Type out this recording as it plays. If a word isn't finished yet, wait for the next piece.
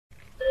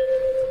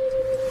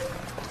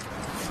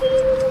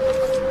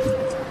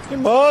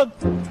What?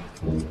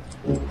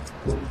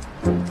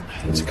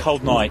 It's a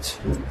cold night,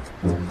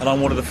 and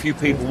I'm one of the few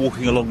people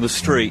walking along the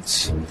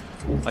streets.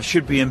 I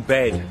should be in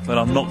bed, but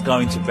I'm not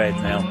going to bed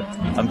now.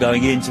 I'm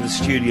going into the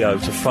studio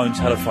to phone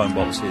telephone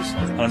boxes,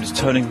 and I'm just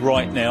turning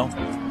right now.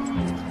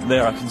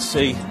 There I can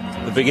see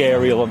the big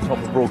aerial on top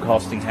of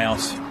Broadcasting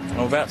House. I'm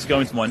about to go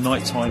into my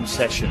nighttime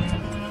session.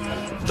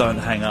 Don't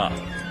hang up.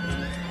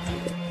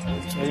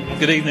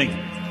 Good evening.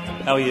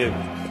 How are you?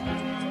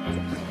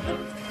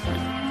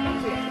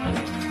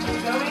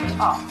 Going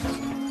up.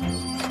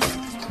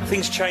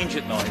 Things change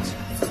at night.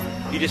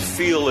 You just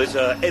feel there's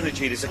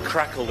energy, there's a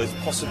crackle, there's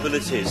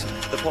possibilities.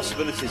 The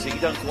possibilities that you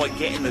don't quite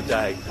get in the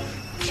day.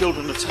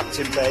 Children are tucked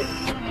in bed.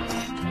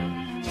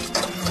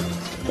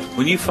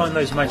 When you find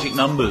those magic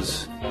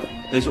numbers,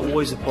 there's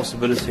always a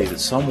possibility that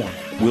someone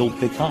will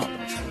pick up.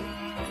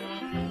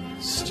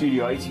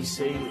 Studio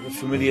ATC, the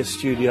familiar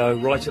studio,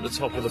 right at the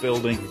top of the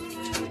building.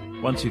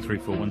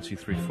 1234,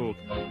 1234,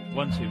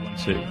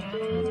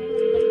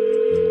 1212.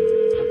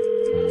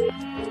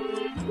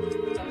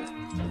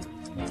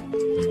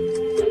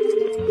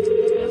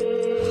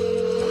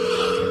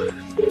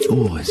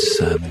 Oh, it's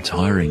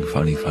tiring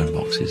phoning phone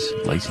boxes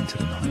late into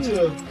the night.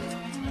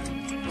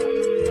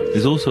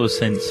 There's also a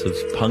sense of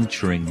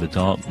puncturing the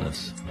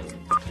darkness,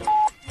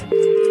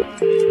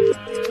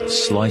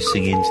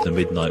 slicing into the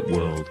midnight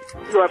world.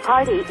 Your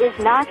party is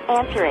not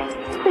answering.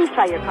 Please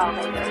try your call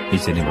later.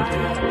 Is anybody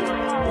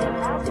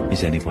there?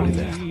 Is anybody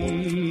there?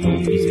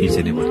 Is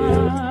anybody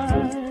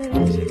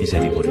there? Is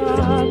anybody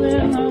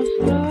there?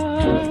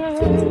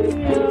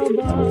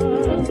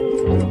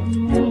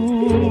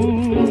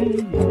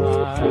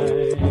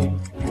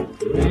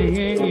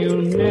 Bringing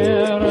you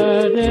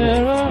nearer,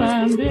 dearer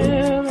and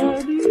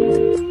dearer.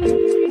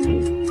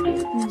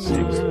 6,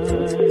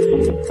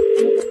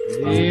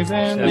 Deep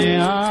in the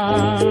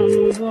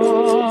arms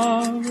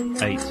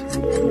of 8,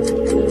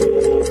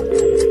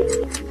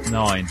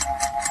 9,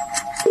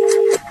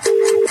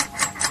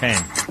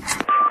 10.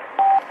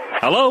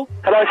 Hello?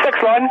 Hello, sex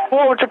line.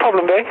 What would your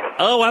problem be?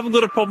 Oh, I haven't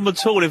got a problem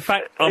at all. In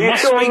fact, I Are you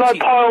must sure speak no to you.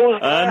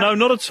 piles? No,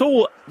 not at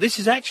all. This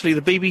is actually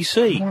the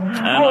BBC.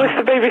 Oh, it's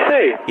the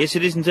BBC. Yes,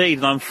 it is indeed.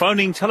 And I'm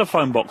phoning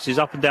telephone boxes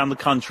up and down the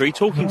country,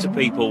 talking to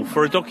people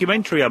for a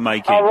documentary I'm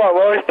making. Oh, right,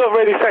 well, it's not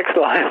really sex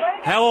line.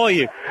 How are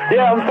you?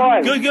 Yeah, I'm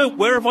fine. Good, good.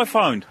 Where have I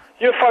phoned?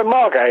 You phone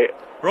Margate.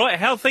 Right,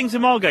 how are things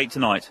in Margate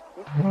tonight?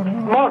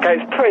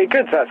 Margate's pretty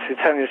good, actually,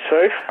 telling you the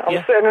truth. I'm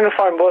Yeah. sitting in a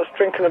phone box,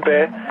 drinking a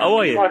beer, Oh,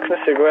 are you? smoking a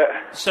cigarette.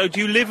 So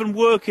do you live and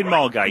work in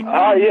Margate?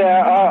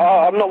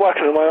 Yeah, I'm not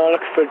working at the moment. I'm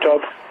looking for a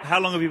job. How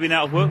long have you been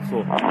out of work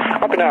for?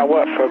 I've been out of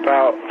work for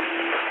about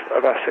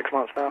 6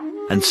 months now.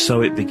 And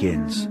so it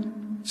begins,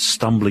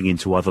 stumbling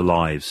into other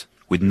lives,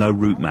 with no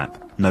route map,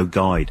 no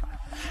guide,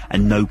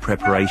 and no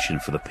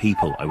preparation for the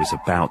people I was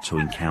about to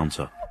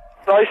encounter.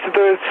 I used to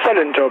do a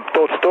selling job,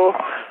 door to door,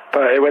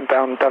 but it went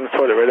down the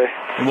toilet, really.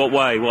 In what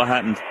way? What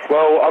happened?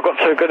 Well, I got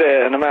too good at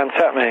it and the man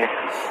tapped me.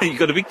 You've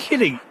got to be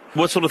kidding.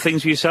 What sort of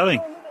things were you selling?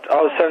 I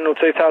was selling all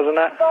 2,000 and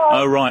that.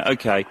 Oh, right,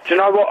 okay. Do you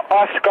know what? I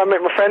have to go and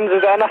meet my friends.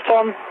 Is that enough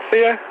time for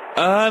you?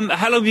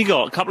 How long have you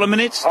got? A couple of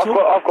minutes? I've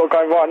got to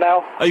go right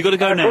now. Oh, you got to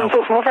go Do you now? want to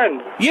talk to my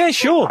friend? Yeah,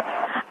 sure.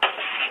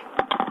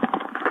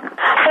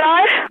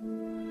 Hello?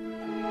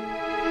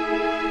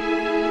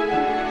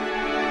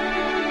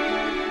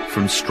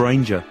 From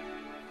stranger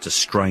to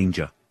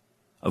stranger,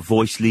 a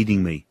voice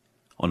leading me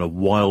on a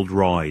wild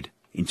ride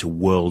into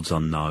worlds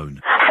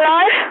unknown.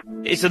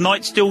 Hello? Is the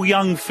night still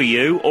young for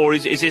you, or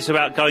is this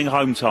about going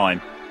home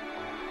time?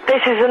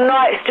 This is a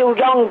night still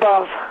young,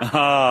 bruv.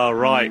 Ah,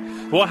 right.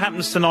 What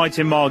happens tonight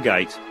in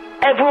Margate?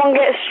 Everyone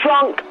gets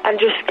drunk and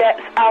just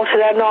gets out of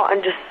their knot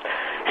and just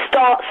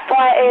starts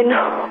fighting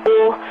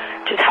or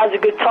just has a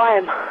good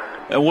time.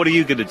 And what are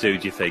you going to do,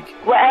 do you think?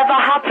 Whatever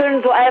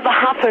happens,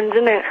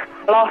 innit?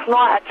 Last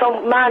night,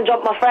 some man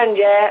jumped my friend,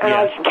 and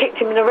I just kicked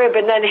him in the rib,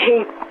 and then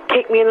he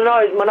kicked me in the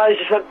nose. My nose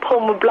just went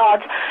pulling with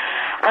blood,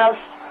 and I was,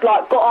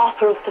 got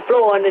up off the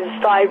floor and then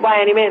started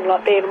weighing him in,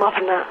 beating him up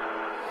and that.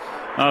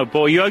 Oh,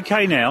 boy, you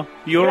okay now?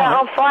 You all Yeah,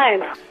 right? I'm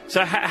fine.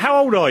 So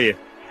how old are you?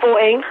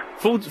 14.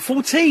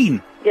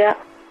 14? Yeah.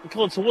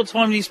 God, so what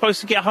time are you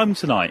supposed to get home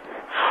tonight?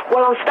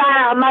 Well, I'm staying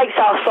at a mate's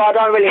house, so I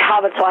don't really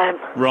have a time.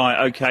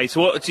 Right, okay.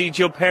 So what, do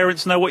your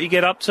parents know what you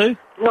get up to?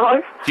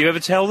 No. Do you ever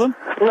tell them?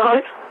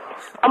 No.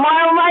 Am I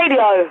on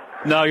radio?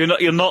 No,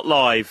 you're not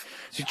live.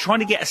 So you're trying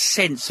to get a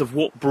sense of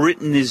what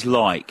Britain is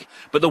like.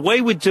 But the way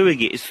we're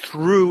doing it is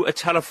through a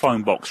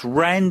telephone box,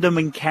 random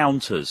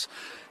encounters.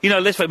 You know,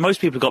 let's face it,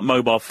 most people have got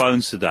mobile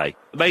phones today.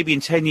 Maybe in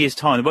 10 years'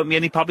 time, there won't be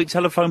any public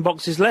telephone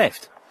boxes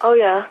left. Oh,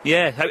 yeah.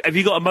 Yeah. Have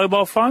you got a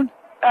mobile phone?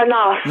 No,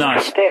 I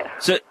smashed it.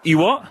 So, you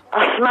what?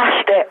 I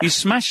smashed it. You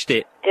smashed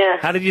it? Yeah.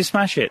 How did you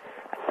smash it?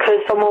 Because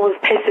someone was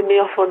pissing me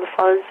off on the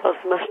phone, so I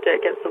smashed it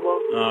against the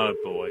wall. Oh,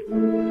 boy.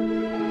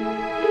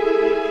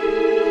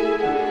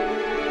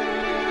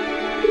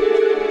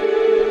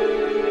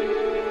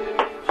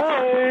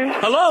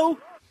 Hello?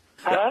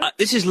 Hello?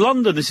 This is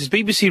London. This is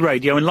BBC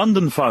Radio in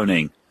London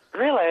phoning.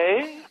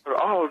 Really?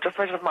 Oh, just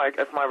imagine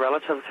if my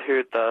relatives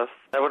heard this.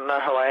 They wouldn't know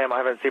who I am. I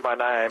haven't seen my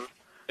name.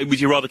 Would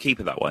you rather keep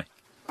it that way?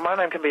 My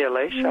name can be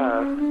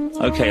Alicia.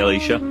 Okay,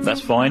 Alicia,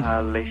 that's fine.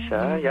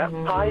 Alicia, yeah.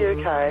 Hi,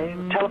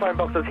 UK. Telephone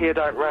boxes here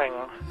don't ring.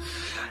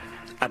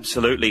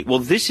 Absolutely. Well,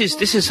 this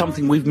is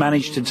something we've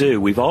managed to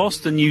do. We've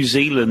asked the New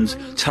Zealand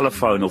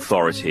telephone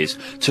authorities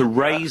to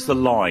raise the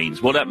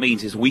lines. What that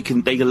means is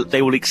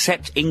they will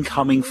accept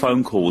incoming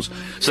phone calls.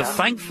 So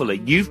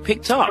thankfully, you've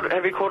picked up.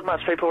 Have you called much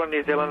people in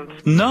New Zealand?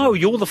 No,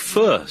 you're the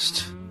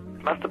first.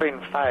 Must have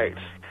been faked.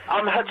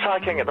 I'm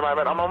hitchhiking at the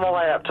moment. I'm on my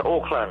way up to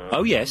Auckland.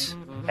 Oh, yes.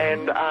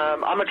 And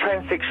I'm a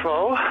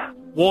transsexual.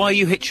 Why are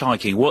you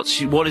hitchhiking?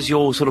 What is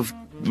your sort of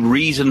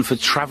reason for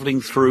travelling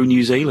through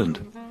New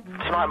Zealand?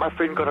 Tonight my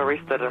friend got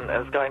arrested and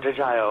is going to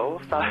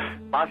jail. So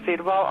I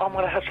said, well, I'm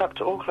going to hitch up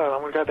to Auckland.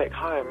 I'm going to go back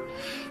home.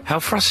 How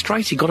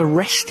frustrating. Got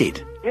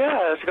arrested?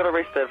 Yeah, she got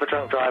arrested for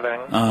drunk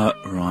driving.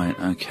 Right,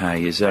 okay.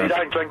 You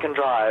don't drink and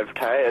drive,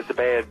 okay? It's a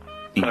bad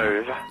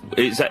move.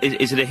 Is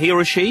it a he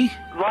or a she?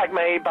 Like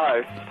me,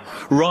 both.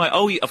 Right.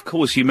 Oh, of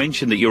course. You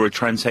mentioned that you're a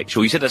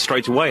transsexual. You said that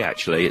straight away.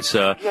 Actually, it's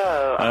I'm a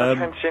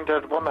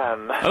transgendered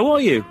woman. Oh,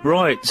 are you?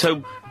 Right.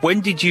 So,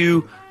 when did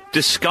you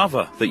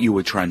discover that you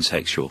were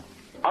transsexual?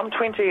 I'm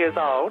 20 years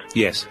old.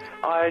 Yes.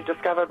 I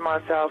discovered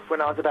myself when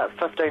I was about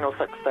 15 or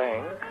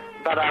 16.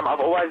 But I've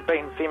always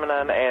been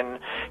feminine and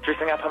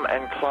dressing up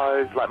in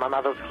clothes, like my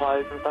mother's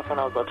clothes and stuff when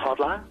I was a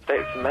toddler.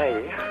 That's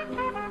me.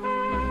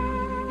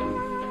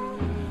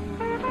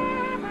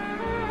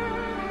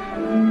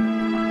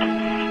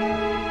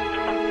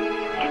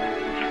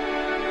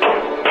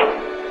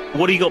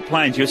 What do you got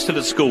planned? You're still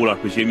at school, I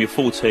presume. You're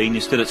 14,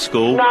 you're still at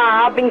school.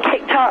 Nah, I've been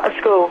kicked out of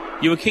school.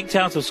 You were kicked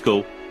out of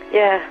school?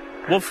 Yeah.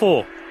 What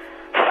for?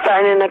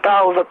 Standing in a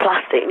girl with a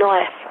plastic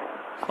knife.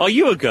 Are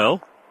you a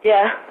girl?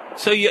 Yeah.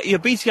 So you're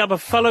beating up a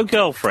fellow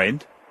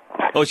girlfriend?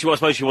 Oh, I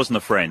suppose she wasn't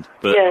a friend,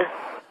 but... Yeah.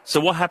 So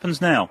what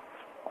happens now?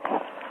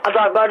 I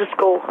don't go to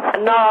school,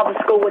 and no other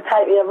school would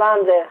take me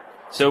around here.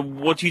 So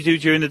what do you do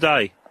during the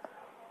day?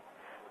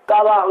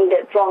 Go out and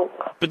get drunk.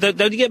 But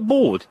don't you get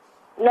bored?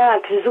 No,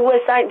 because there's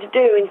always something to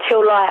do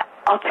until, like,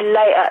 up and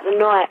late at the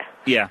night.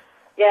 Yeah.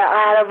 Yeah,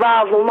 I had a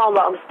row with my mum,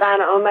 but I'm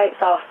staying at my mate's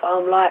house, so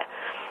I'm, like,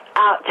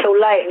 out till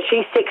late, and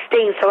she's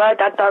 16, so her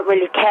dad don't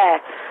really care.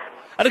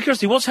 Out of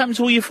curiosity, what's happened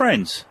to all your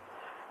friends?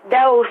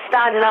 They're all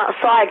standing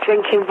outside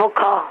drinking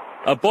vodka.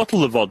 A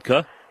bottle of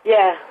vodka?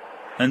 Yeah.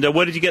 And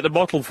where did you get the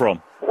bottle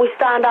from? We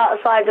stand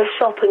outside the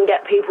shop and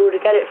get people to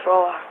get it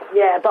for her.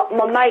 Yeah, but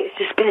my mate's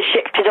just been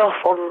shifted off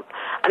on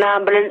an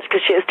ambulance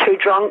because she was too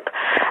drunk,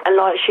 and,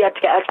 like, she had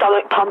to get her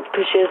stomach pumped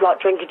because she was,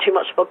 like, drinking too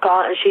much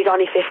vodka, and she's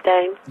only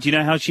 15. Do you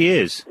know how she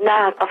is?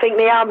 Nah, I think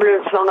the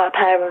ambulance rang her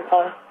parents,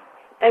 though.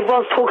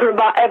 Everyone's talking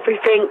about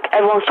everything.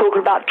 Everyone's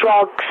talking about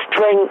drugs,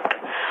 drink,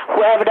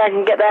 whatever they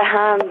can get their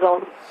hands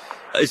on.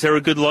 Is there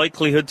a good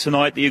likelihood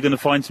tonight that you're going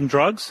to find some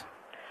drugs?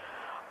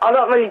 I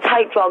don't really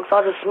take drugs,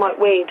 I just smoke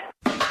weed.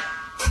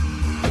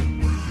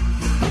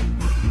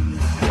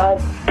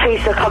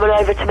 Police are coming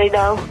over to me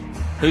now.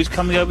 Who's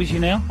coming over to you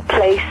now?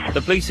 Police.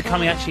 The police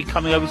are actually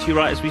coming over to you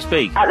right as we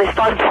speak? At this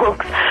phone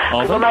box.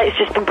 Because my mate's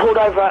just been pulled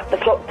over at the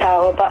clock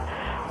tower, but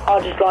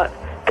I'll just, like,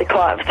 be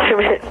quiet for 2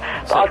 minutes.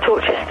 But I'll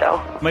talk to you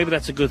still. Maybe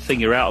that's a good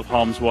thing, you're out of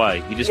harm's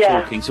way. You're just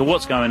talking. So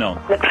what's going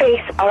on? The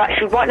police are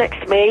actually right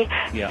next to me,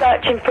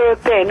 searching for a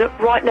bin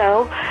right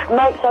now.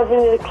 Mate's over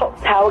near the clock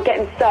tower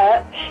getting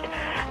searched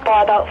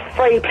by about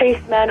 3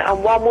 policemen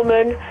and 1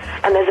 woman,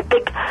 and there's a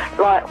big,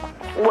 like,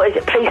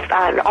 police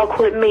van. I'll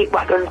call it meat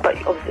wagons, but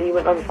obviously you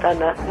wouldn't understand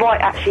that. Right,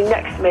 actually,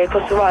 next to me,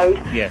 across the road.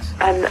 Yes.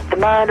 And the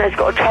man has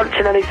got a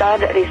truncheon in his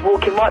hand, and he's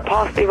walking right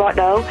past me right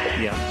now.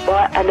 Yeah.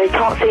 Right, and they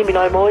can't see me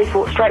no more. He's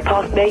walked straight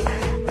past me.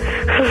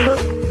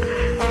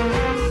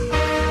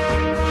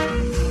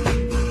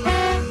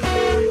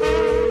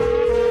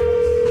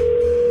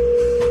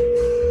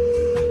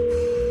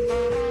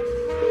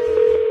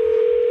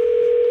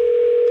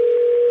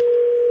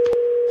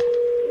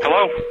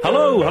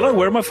 Hello,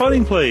 where am I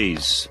phoning,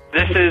 please?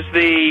 This is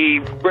the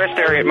rest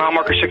area at mile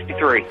marker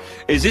 63.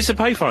 Is this a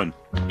payphone?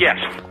 Yes.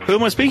 Who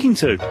am I speaking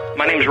to?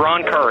 My name's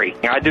Ron Curry.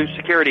 I do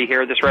security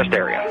here at this rest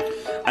area.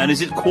 And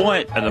is it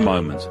quiet at the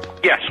moment?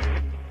 Yes.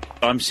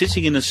 I'm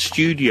sitting in a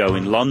studio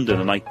in London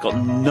and I've got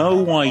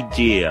no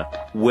idea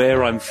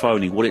where I'm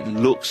phoning, what it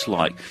looks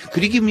like.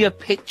 Could you give me a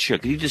picture?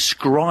 Could you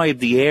describe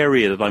the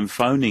area that I'm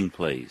phoning,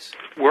 please?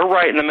 We're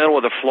right in the middle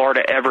of the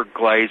Florida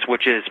Everglades,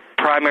 which is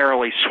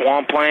primarily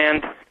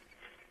swampland.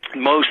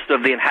 Most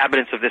of the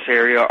inhabitants of this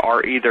area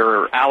are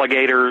either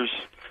alligators,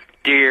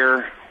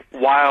 deer,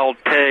 wild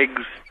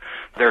pigs.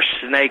 There's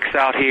snakes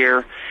out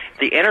here.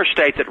 The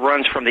interstate that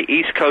runs from the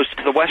east coast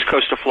to the west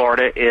coast of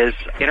Florida is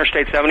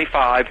Interstate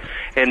 75,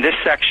 and this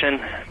section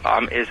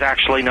is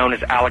actually known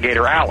as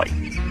Alligator Alley.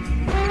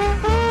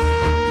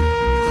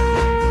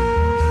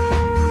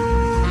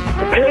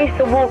 The police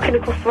are walking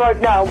across the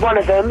road now, one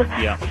of them.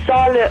 Yeah.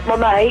 Charlotte, my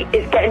mate,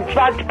 is getting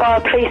dragged by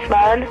a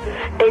policeman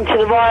into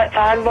the riot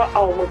van.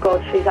 Oh my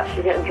god, she's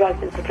actually getting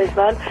dragged into the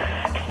policeman.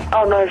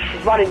 Oh no,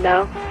 she's running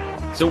now.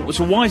 So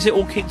why is it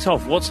all kicked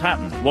off? What's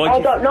happened? I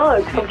don't know,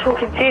 because I'm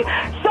talking to you.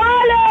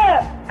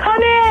 Charlotte!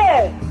 Come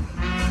here!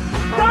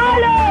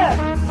 Charlotte!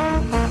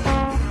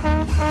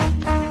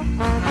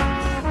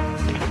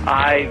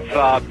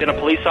 I've been a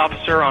police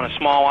officer on a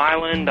small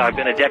island. I've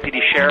been a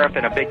deputy sheriff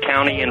in a big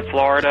county in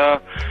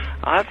Florida.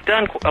 I've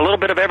done a little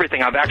bit of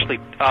everything. I've actually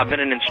been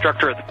an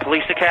instructor at the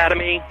police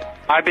academy.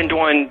 I've been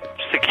doing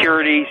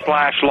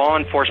security/law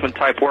enforcement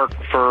type work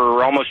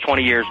for almost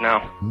 20 years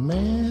now.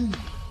 Man,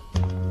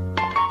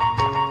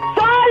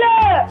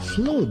 Charlotte!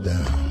 slow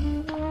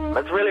down.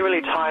 It's really,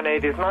 really tiny.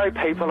 There's no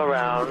people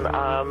around.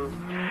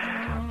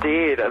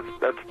 Dead.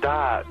 It's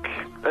dark.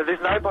 There's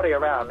nobody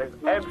around. There's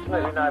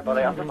absolutely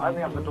nobody. I'm just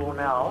opening up the door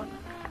now.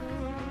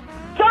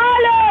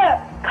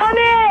 Charlotte! Come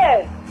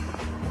here!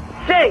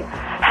 See,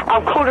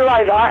 I've called her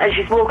over and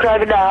she's walking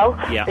over now.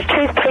 Yeah. There's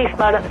two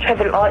policemen at the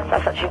traffic lights.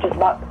 That's actually just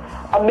about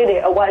a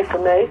minute away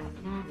from me.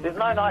 There's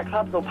no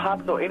nightclubs or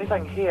pubs or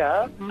anything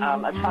here.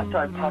 A truck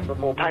drove past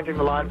before painting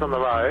the lines on the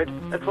road.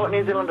 It's what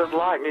New Zealand is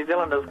like. New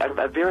Zealand is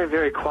a very,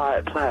 very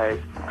quiet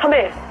place. Come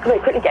here,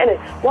 quickly get in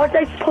here. Why did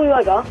they just pull you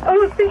over?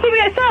 Oh, did you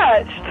get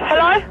searched?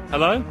 Hello?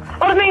 Hello?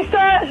 I've been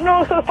searched and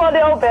also find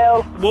the old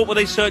bill. What were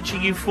they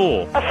searching you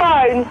for? A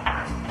phone.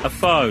 A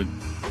phone.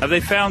 Have they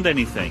found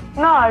anything?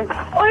 No.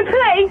 Oh,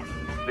 please.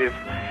 There's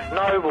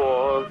no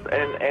wars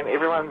and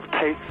everyone's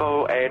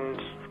peaceful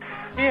and...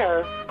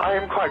 Yeah, I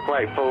am quite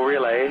grateful,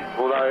 really.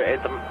 Although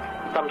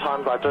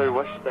sometimes I do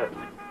wish that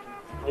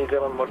New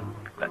Zealand would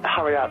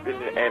hurry up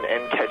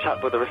and catch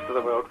up with the rest of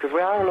the world, because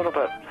we are a little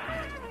bit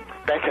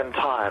back in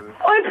time.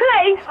 Oh,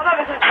 please.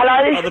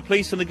 Hello. Are the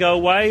police going to go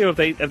away, or have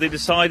they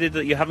decided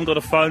that you haven't got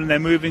a phone and they're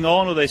moving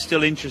on, or they're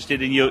still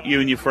interested in you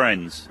and your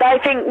friends? They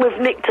think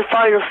we've nicked a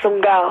phone of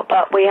some girl,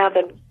 but we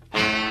haven't.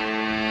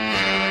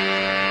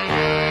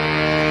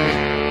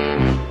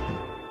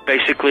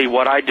 Basically,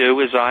 what I do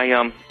is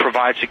I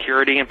provide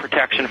security and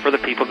protection for the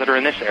people that are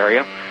in this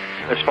area.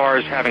 As far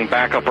as having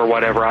backup or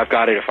whatever, I've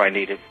got it if I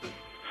need it.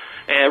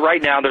 And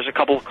right now, there's a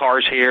couple of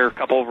cars here, a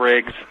couple of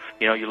rigs.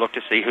 You know, you look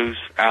to see who's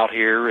out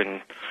here,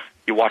 and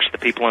you watch the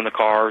people in the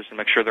cars and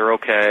make sure they're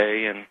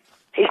okay. And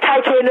he's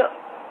taken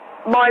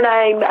my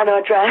name and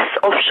address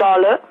of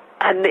Charlotte,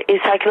 and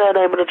he's taken her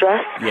name and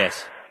address.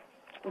 Yes.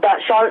 But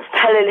Charlotte's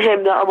telling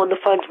him that I'm on the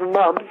phone to my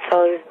mum,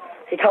 so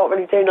he can't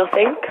really do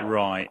nothing.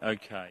 Right,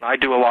 okay. I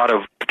do a lot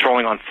of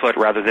patrolling on foot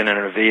rather than in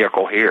a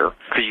vehicle here,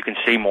 because you can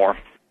see more.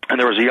 And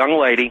there was a young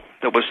lady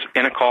that was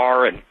in a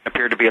car and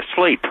appeared to be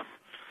asleep,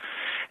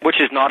 which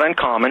is not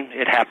uncommon.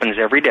 It happens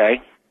every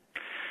day.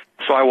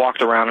 So I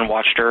walked around and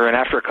watched her, and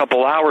after a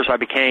couple hours I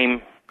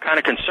became kind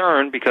of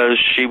concerned because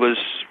she was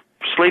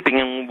sleeping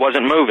and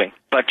wasn't moving.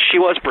 But she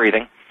was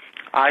breathing.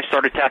 I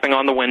started tapping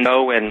on the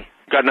window and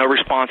got no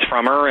response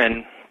from her,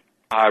 and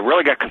I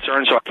really got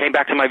concerned, so I came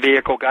back to my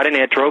vehicle, got in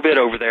it, drove it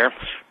over there,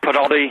 put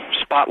all the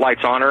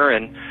spotlights on her,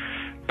 and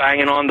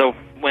banging on the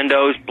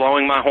windows,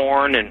 blowing my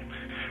horn, and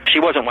she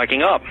wasn't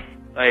waking up.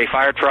 A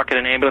fire truck and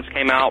an ambulance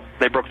came out.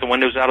 They broke the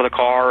windows out of the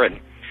car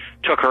and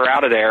took her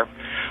out of there.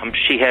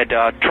 She had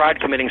tried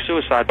committing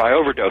suicide by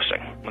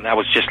overdosing, and that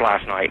was just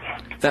last night.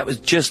 That was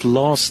just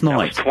last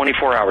night? That was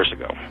 24 hours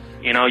ago.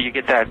 You know, you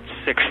get that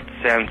sixth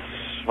sense,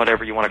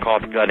 whatever you want to call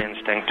it, the gut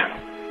instinct.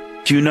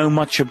 Do you know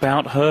much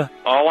about her?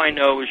 All I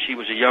know is she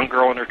was a young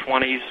girl in her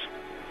 20s.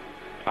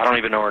 I don't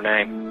even know her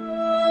name.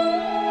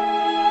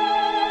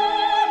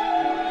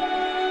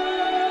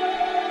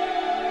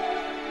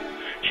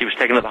 She was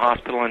taken to the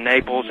hospital in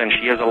Naples, and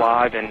she is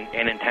alive and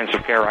in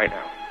intensive care right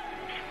now.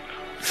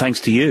 Thanks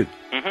to you.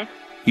 Mm-hmm.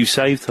 You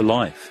saved her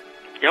life.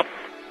 Yep.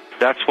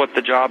 That's what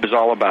the job is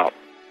all about.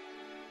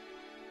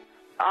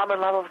 I'm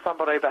in love with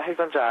somebody, but he's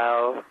in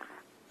jail.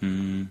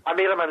 I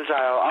met him in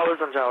jail. I was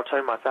in jail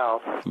too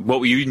myself. What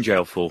were you in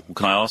jail for?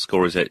 Can I ask,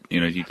 or is it,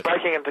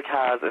 breaking into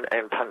cars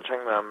and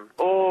punching them.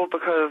 Or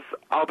because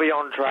I'll be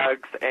on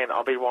drugs and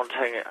I'll be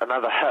wanting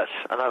another hit,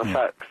 another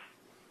fix.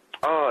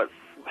 Oh, it's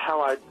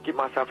how I get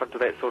myself into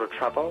that sort of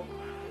trouble.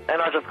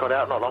 And I just got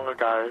out not long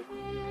ago.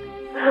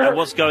 And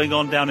what's going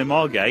on down in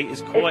Margate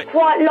is quite... It's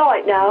quite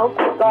light now.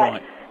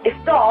 Right. It's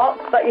dark,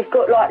 but you've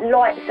got,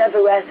 lights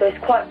everywhere, so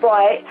it's quite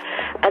bright.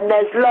 And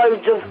there's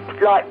loads of,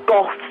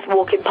 goths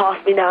walking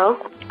past me now.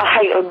 I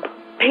hate them.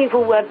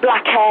 People wear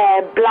black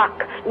hair, black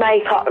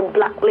makeup, and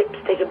black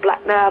lipstick, and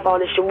black nail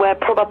varnish, and wear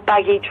proper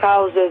baggy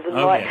trousers, and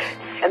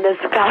and there's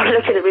a guy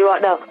looking at me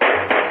right now.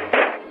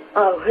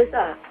 Oh, who's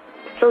that?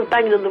 Someone's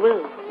banging on the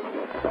wheel.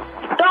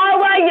 Go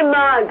away, you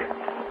mug!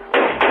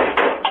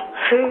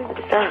 Who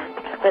is that?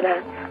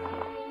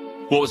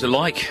 What was it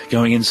like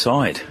going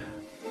inside?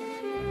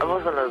 It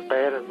wasn't as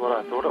bad as what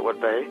I thought it would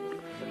be.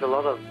 There's a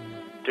lot of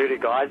dirty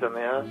guys in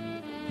there.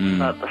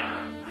 But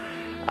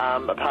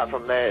apart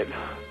from that,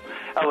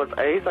 it was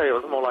easy. It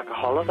was more like a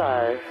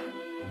holiday.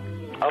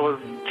 I was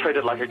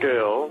treated like a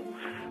girl.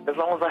 As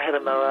long as I had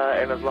a mirror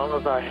and as long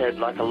as I had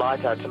a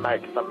lighter to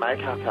make some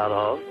makeup out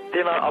of,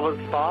 then I was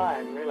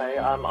fine, really.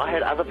 I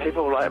had other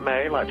people like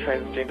me,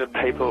 transgendered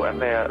people in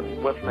there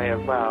with me as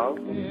well.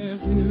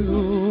 If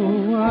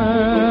you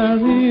were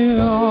the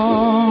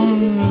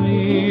only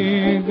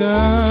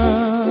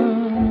girl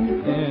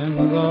in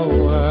the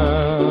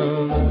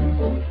world,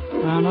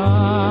 and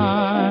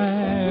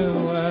I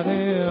were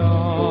the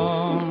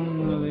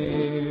only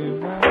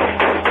boy.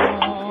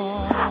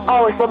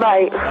 Oh, it's my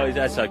mate. Oh,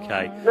 that's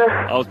okay.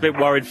 I was a bit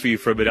worried for you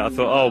for a minute. I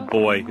thought, oh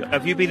boy.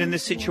 Have you been in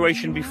this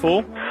situation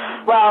before?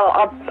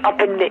 Well, I've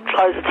been nicked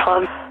loads of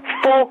times.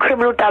 4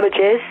 criminal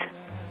damages,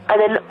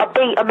 and then I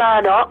beat a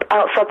man up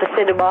outside the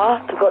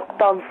cinema and got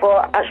done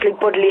for actually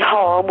bodily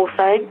harm or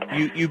something.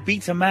 You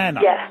beat a man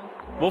up? Yeah.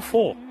 What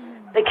for?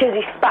 Because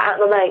he spat at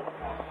my mate.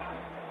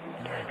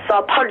 So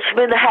I punched him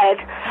in the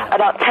head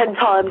about 10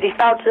 times. He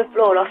fell to the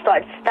floor and I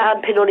started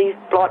stamping on his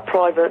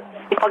private.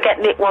 If I get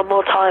nicked one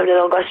more time, then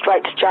I'll go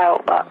straight to jail.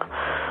 But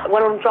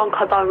when I'm drunk,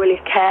 I don't really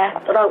care.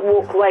 I don't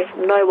walk away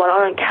from no one. I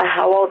don't care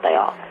how old they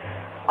are.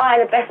 I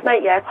had a best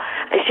mate, yeah,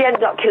 and she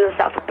ended up killing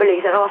herself for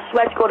bullies. And I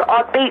swear to God,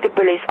 I beat the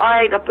bullies.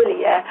 I ain't a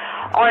bully, yeah.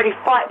 I only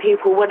fight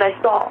people when they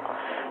start.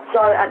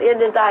 So at the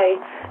end of the day,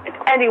 if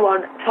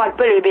anyone tried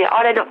bullying me,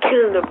 I'd end up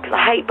killing them because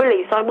I hate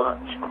bullies so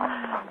much.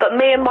 But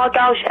me and my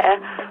girls, yeah,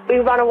 we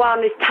run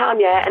around this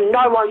town, yeah, and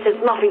no one says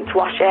nothing to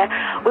us, yeah.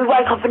 We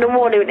wake up in the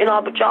morning in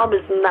our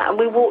pyjamas and that, and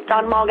we walk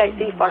down Margate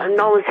Seafront and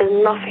no one says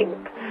nothing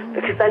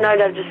because they know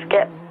they'll just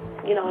get,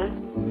 you know.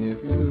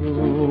 If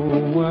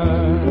you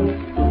were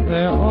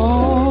the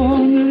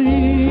only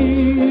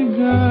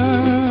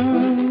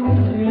girl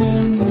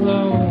in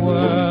the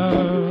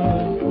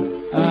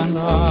world, and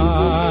I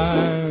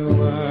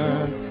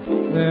were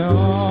the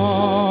only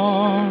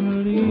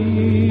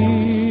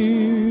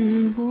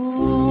boy.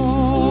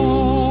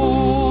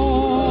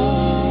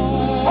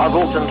 I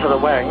walked into the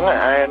wing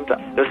and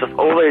there was just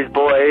all these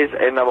boys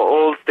and they were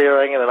all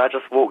staring, and then I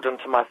just walked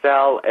into my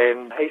cell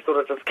and he sort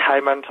of just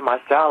came into my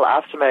cell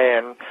after me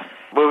and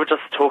we were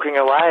just talking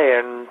away,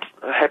 and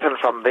it happened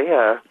from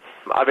there.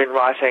 I've been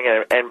writing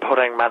and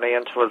putting money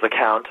into his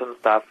account and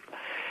stuff.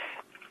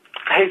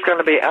 He's going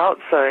to be out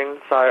soon,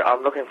 so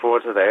I'm looking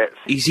forward to that.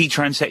 Is he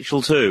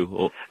transsexual too?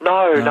 Or?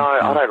 No,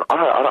 I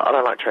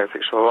don't like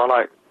transsexual. I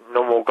like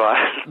normal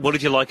guys. What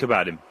did you like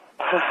about him?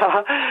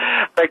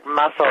 Big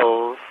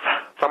muscles.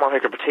 Someone who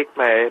could protect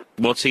me.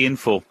 What's he in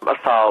for?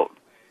 Assault,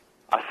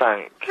 I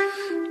think.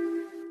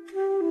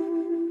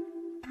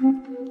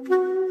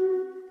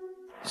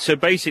 So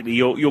basically,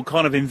 you're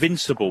kind of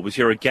invincible because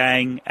you're a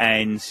gang,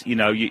 and you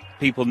know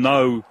people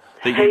know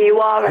that Who you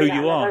are. Who and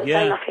you that, are? don't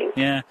Yeah, say nothing.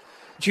 yeah.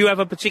 Do you have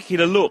a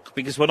particular look?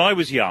 Because when I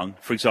was young,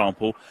 for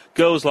example,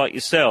 girls like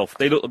yourself,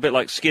 they looked a bit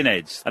like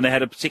skinheads, and they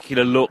had a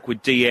particular look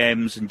with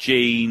DMs and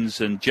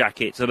jeans and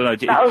jackets. I don't know.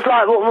 That was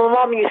like what my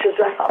mum used to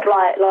dress up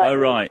like Oh,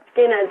 right.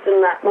 skinheads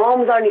and that. My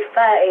mum's only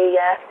 30,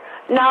 yeah.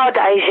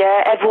 Nowadays,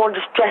 yeah, everyone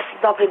just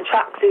dresses up in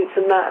tracksuits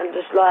and that, and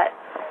just like.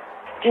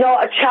 Do you know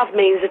what a chav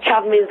means? A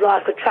chav means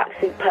like a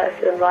tracksuit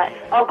person. Like,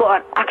 I've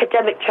got an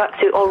academic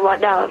tracksuit on right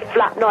now, and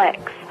flat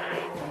Nikes,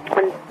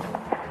 and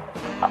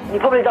you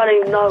probably don't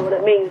even know what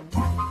it means.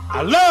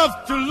 I love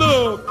to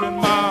look in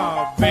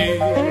my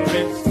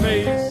baby's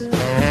face.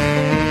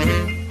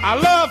 I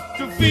love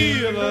to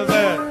feel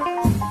that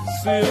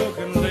silk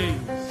and lace.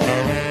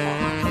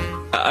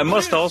 I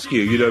must ask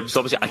you, because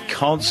obviously I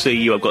can't see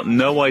you. I've got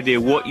no idea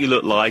what you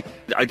look like.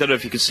 I don't know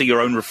if you can see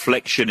your own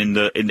reflection in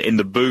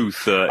the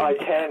booth. I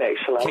can,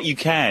 actually. You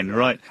can,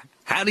 right.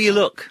 How do you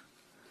look?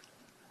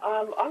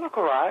 I look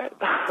alright.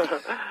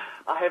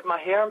 I have my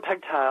hair in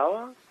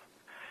pigtails.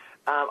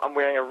 I'm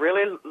wearing a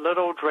really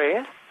little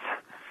dress.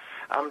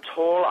 I'm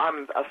tall.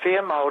 I'm a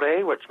fair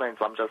Māori, which means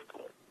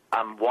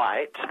I'm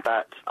white,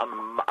 but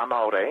I'm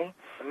Māori.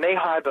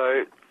 Knee-high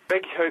boots,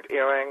 big hoop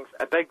earrings,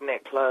 a big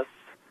necklace,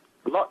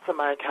 lots of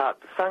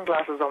makeup,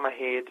 sunglasses on my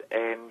head,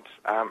 and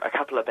a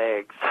couple of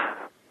bags.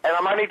 And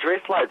I'm only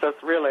dressed like this,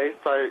 really,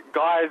 so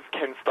guys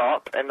can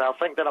stop and they'll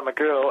think that I'm a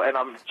girl, and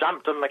I'm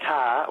jumped in the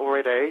car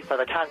already, so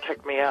they can't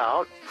kick me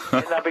out,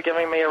 and they'll be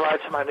giving me a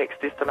ride to my next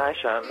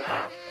destination.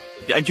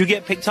 And do you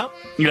get picked up?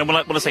 When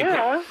I say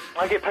yeah,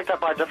 I get picked up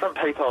by different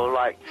people.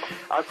 Like,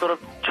 I sort of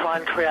try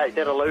and create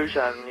that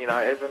illusion,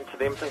 as into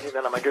them thinking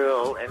that I'm a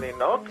girl, and then,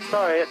 oh,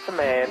 sorry, it's a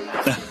man.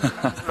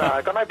 No,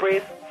 I got no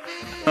breasts.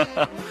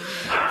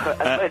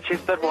 A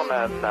chested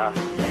woman.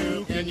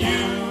 You can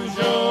use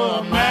your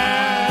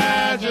imagination.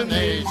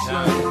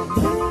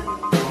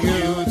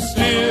 You'd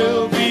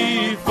still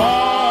be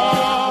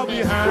far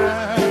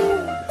behind.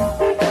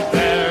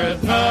 There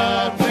is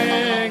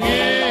nothing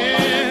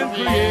in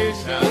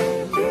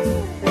creation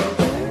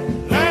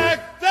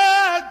like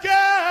that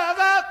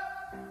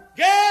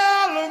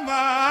girl of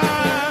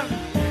mine.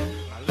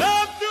 I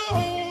love to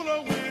hold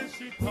her when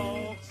she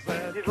talks.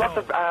 There's lots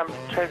of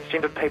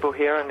transgendered people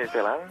here in New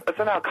Zealand. It's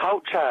in our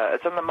culture.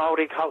 It's in the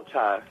Māori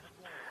culture.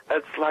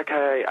 It's like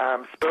a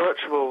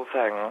spiritual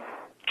thing.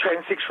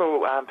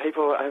 Transsexual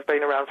people have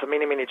been around for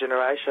many, many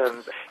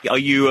generations. Are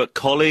you at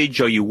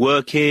college? Are you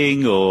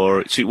working?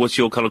 Or what's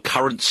your kind of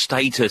current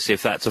status,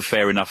 if that's a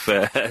fair enough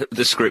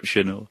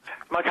description? Or?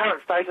 My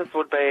current status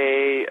would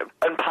be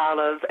in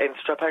parlours and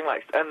stripping,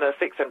 like in the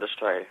sex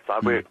industry. So I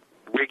work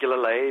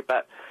regularly,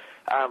 but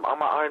I'm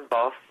my own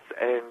boss,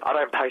 and I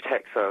don't pay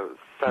taxes,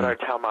 so I don't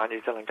tell my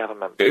New Zealand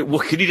government. Well,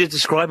 can you just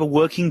describe a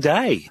working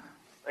day?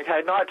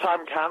 Okay, night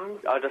time comes,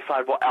 I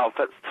decide what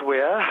outfits to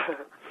wear.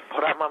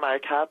 put up my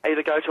makeup,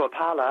 either go to a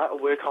parlour or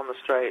work on the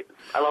street.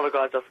 A lot of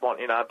guys just want,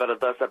 a bit of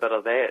this, a bit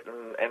of that,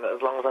 and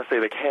as long as I see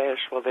the cash,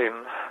 well then,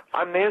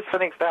 I'm there's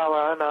Phoenix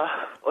Bella, and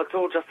it's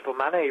all just for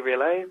money,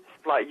 really.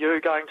 Like you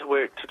going to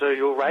work to do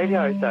your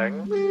radio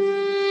thing.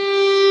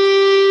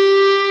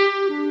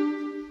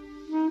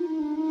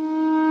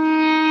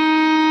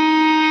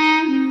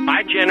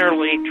 I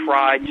generally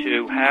try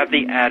to have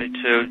the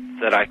attitude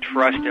that I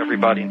trust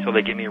everybody until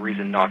they give me a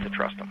reason not to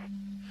trust them.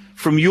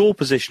 From your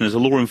position as a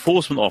law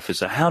enforcement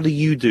officer, how do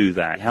you do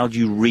that? How do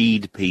you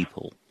read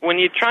people? When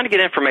you're trying to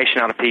get information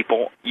out of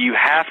people, you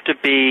have to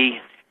be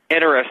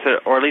interested,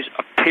 or at least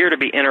appear to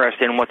be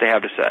interested in what they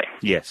have to say.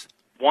 Yes.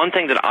 One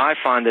thing that I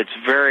find that's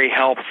very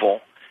helpful,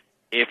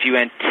 if you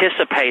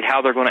anticipate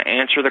how they're going to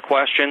answer the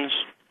questions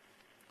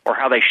or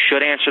how they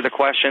should answer the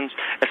questions,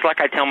 it's like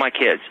I tell my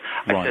kids.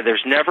 I say,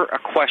 there's never a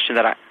question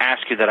that I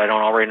ask you that I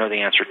don't already know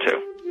the answer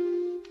to.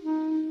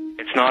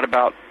 It's not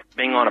about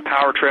being on a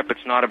power trip.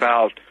 It's not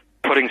about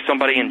putting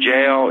somebody in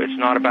jail. It's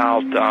not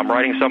about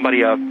writing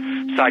somebody a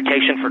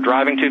citation for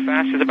driving too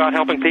fast. It's about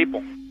helping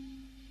people.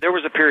 There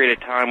was a period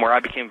of time where I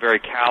became very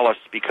callous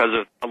because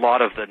of a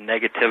lot of the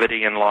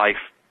negativity in life.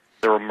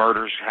 There were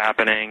murders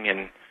happening,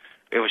 and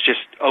it was just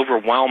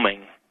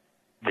overwhelming,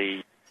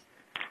 the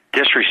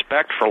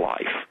disrespect for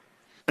life.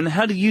 And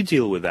how do you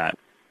deal with that?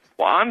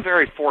 Well, I'm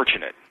very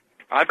fortunate.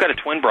 I've got a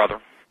twin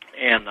brother,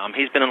 and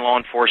he's been in law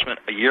enforcement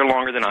a year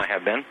longer than I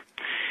have been,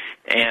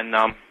 and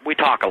we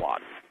talk a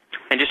lot.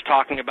 And just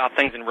talking about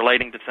things and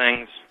relating to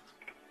things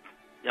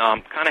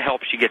kind of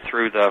helps you get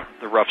through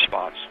the rough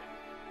spots.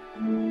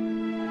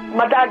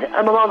 My dad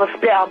and my mum are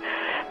split up.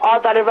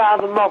 I've had a row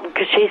with mum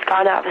because she's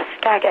kind of a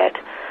skaghead.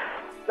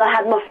 I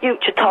had my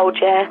future told,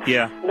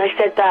 Yeah. And they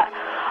said that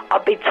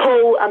I'd be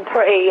tall and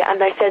pretty, and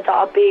they said that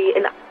I'd be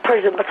in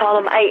prison by the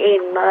time I'm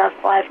 18 and I have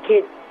 5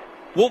 kids.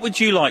 What would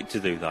you like to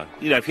do, though?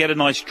 If you had a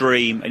nice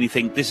dream and you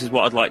think, this is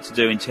what I'd like to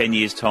do in 10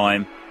 years'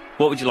 time,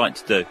 what would you like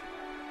to do?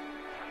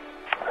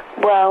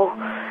 Well,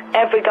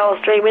 every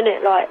girl's dream,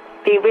 innit? Like,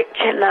 be rich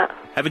and that.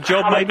 Have a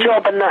job, have maybe? Have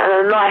a job and that,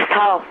 and a nice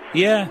house.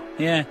 Yeah.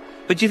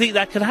 But do you think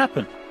that could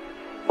happen?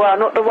 Well,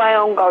 not the way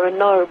I'm going,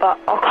 no, but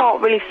I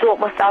can't really sort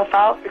myself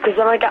out, because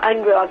when I get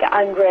angry,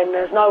 and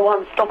there's no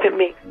one stopping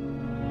me.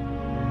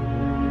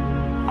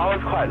 I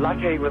was quite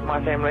lucky with my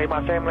family.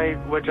 My family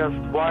were just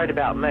worried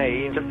about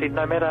me and just said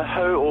no matter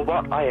who or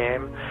what I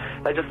am,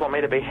 they just want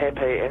me to be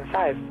happy and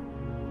safe.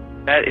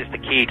 That is the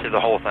key to the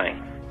whole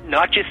thing.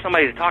 Not just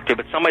somebody to talk to,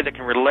 but somebody that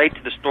can relate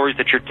to the stories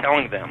that you're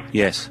telling them.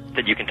 Yes.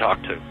 That you can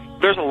talk to.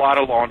 There's a lot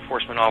of law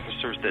enforcement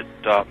officers that,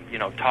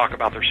 talk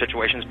about their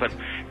situations, but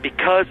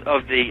because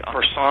of the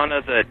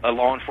persona that a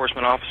law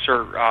enforcement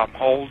officer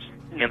holds,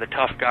 the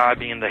tough guy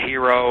being the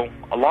hero,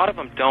 a lot of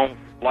them don't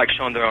like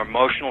showing their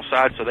emotional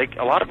side, so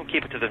a lot of them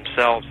keep it to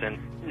themselves, and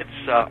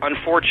it's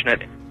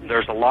unfortunate.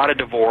 There's a lot of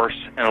divorce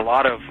and a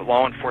lot of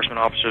law enforcement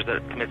officers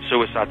that commit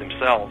suicide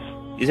themselves.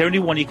 Is there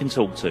anyone you can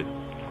talk to?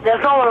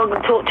 There's no one I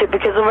can talk to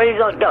because I really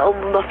don't get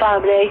on with my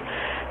family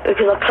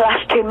because I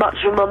clash too much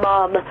with my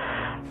mum.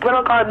 When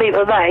I go and meet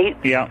my mate,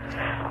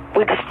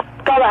 we just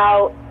go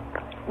out,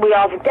 we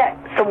either get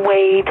some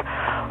weed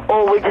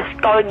or we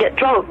just go and get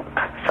drunk.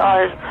 So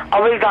I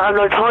really don't have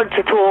no time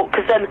to talk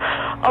because then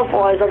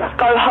otherwise I just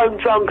go home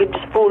drunk and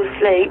just fall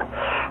asleep,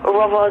 or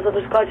otherwise I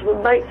just go to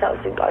my mate's house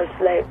and go to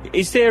sleep.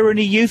 Is there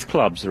any youth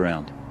clubs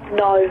around?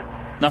 No.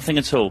 Nothing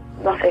at all?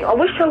 Nothing. I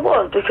wish there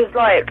was, because,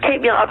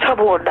 keep me out of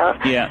trouble and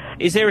that. Yeah.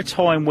 Is there a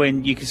time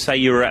when you can say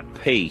you're at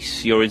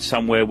peace? You're in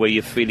somewhere where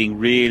you're feeling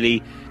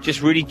really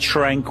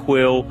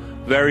tranquil,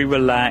 very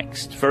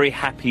relaxed, very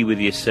happy with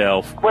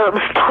yourself? When I'm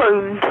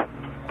stoned.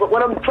 But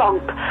when I'm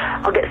drunk,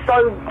 I get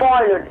so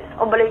violent, it's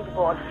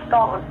unbelievable. I just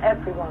start on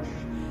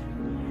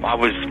everyone. I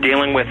was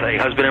dealing with a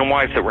husband and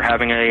wife that were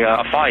having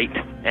a fight,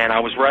 and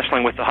I was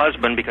wrestling with the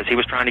husband because he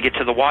was trying to get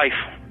to the wife.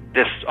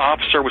 This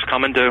officer was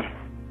coming to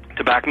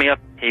back me up.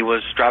 He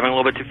was driving a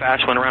little bit too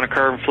fast, went around a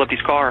curve and flipped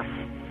his car.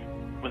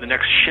 When the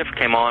next shift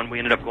came on, we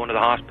ended up going to the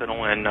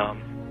hospital, and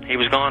he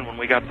was gone when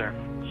we got there.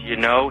 He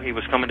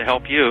was coming to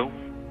help you,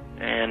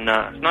 and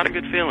it's not a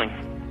good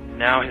feeling.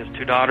 Now his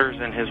 2 daughters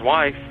and his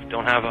wife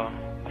don't have a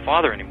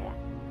father anymore.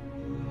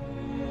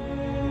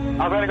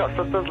 I've only got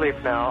sisters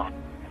left now.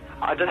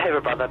 I did have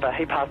a brother, but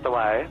he passed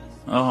away.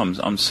 Oh,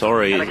 I'm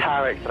sorry. In a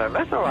car accident.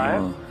 That's all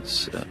right.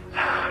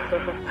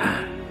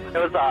 It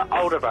was an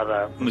older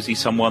brother. Was he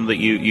someone that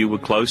you were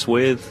close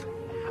with?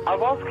 I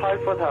was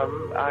close with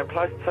him. I'm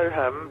close to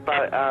him,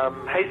 but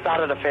he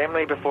started a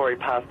family before he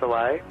passed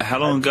away. How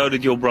long ago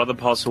did your brother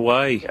pass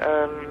away?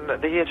 In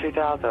the year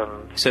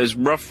 2000. So it's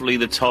roughly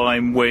the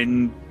time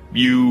when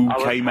you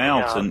came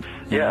out. And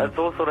yeah, it's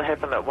all sort of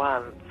happened at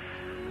once.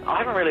 I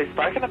haven't really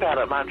spoken about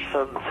it much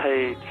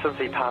since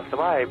he passed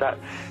away, but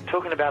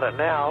talking about it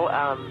now,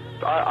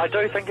 I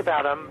do think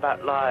about him,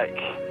 but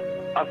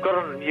I've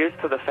gotten used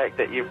to the fact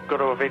that you've got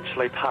to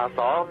eventually pass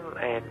on,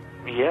 and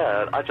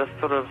I just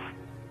sort of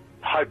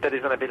hope that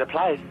he's in a better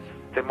place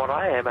than what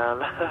I am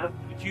in.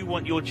 Would you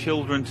want your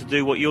children to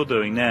do what you're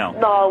doing now?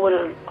 No, I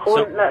wouldn't. I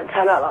wouldn't let them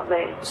turn out like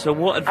me. So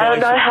what And advice... I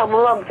know how my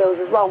mum feels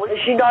as well.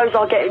 She knows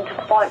I get into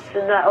fights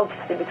and that,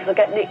 obviously, because I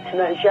get nicked and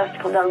that, and she has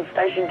to come down the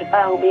station to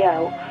bail me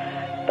out.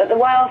 But the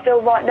way I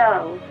feel right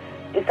now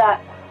is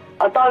that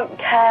I don't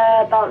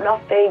care about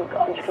nothing.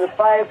 I'm just going to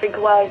throw everything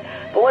away.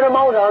 But when I'm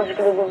older, I'm just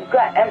going to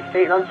regret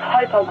everything. And I just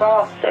hope I'll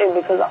grow up soon,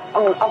 because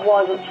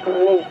otherwise I'm just going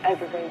to lose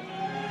everything.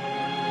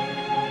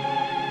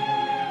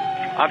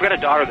 I've got a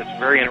daughter that's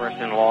very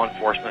interested in law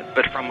enforcement,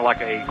 but from like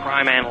a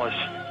crime analyst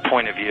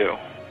point of view.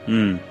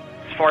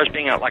 As far as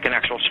being like an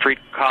actual street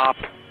cop,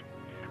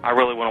 I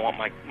really wouldn't want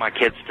my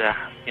kids to,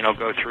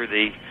 go through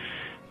the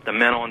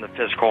mental and the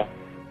physical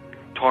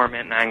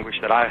torment and anguish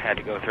that I had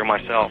to go through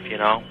myself,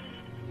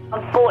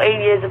 I'm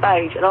 14 years of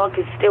age, and I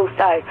can still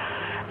say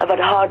I've had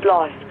a hard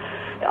life.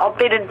 I've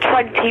been in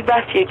 20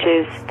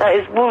 refuges. That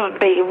is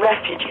woman-beating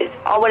refuges.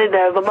 I went in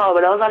there with my mum,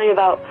 and I was only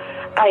about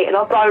 8, and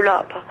I've grown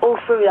up all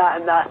through that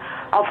and that.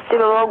 I've seen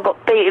my mum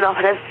got beaten up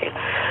and everything.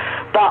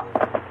 But,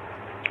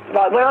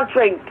 like, when I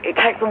drink, it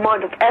takes my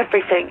mind off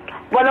everything.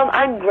 When I'm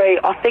angry,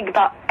 I think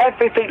about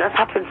everything that's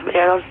happened to me,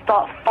 and I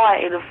start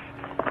fighting.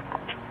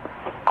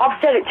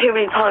 I've said it too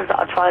many times that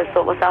I try and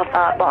sort myself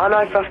out, but I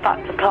know for a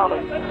fact I can't.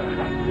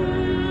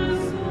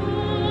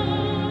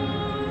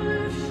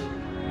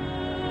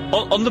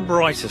 On the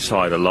brighter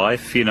side of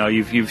life,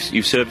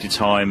 you've served your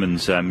time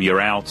and you're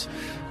out.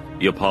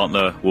 Your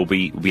partner will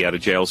be out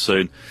of jail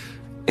soon.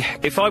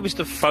 If I was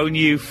to phone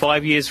you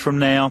 5 years from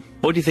now,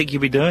 what do you think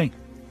you'd be doing?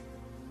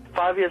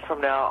 5 years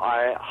from now,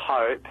 I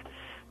hope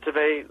to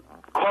be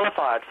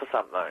qualified for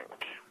something.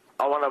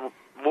 I want to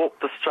walk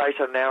the straight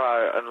and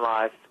narrow in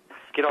life,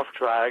 get off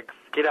drugs,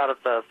 get out of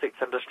the sex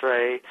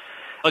industry.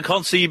 I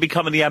can't see you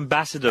becoming the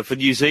ambassador for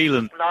New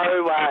Zealand.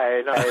 No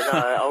way, no.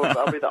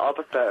 I'll be the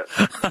opposite.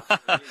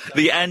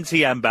 The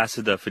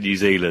anti-ambassador for New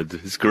Zealand.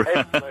 It's great.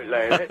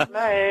 Absolutely. That's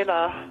me,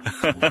 no.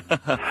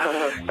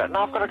 But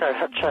now I've got to go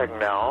hitching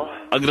now.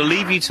 I'm going to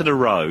leave you to the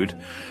road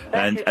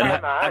and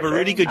have a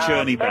really good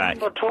journey back.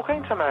 Thanks for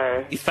talking to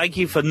me. Thank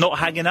you for not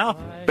hanging up.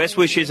 Best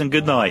wishes and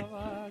good night.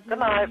 Good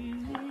night.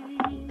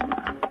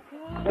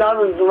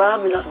 No one's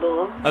around me that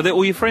more.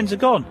 All your friends are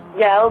gone?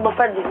 Yeah, all my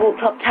friends have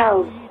walked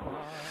uptown.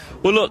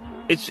 Well, look,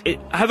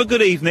 have a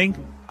good evening.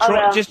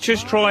 Just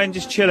try and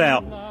just chill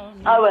out.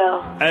 I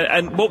will.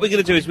 And what we're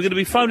going to do is we're going to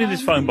be phoning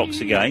this phone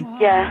box again.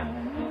 Yeah.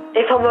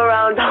 If I'm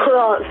around,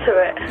 I'll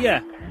answer it.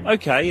 Yeah.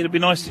 Okay, it'll be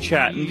nice to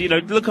chat. And,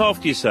 look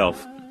after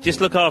yourself. Just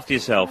look after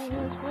yourself.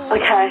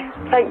 Okay.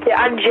 Thank you.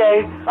 And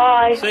you.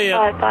 Bye. See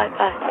ya. Bye.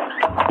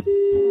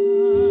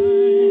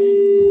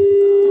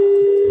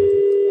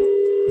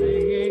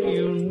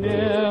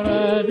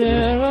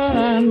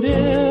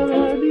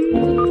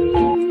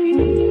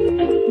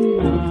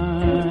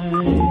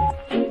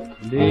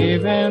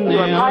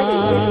 Your party is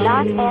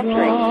not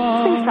answering.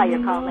 Please try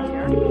your call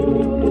later.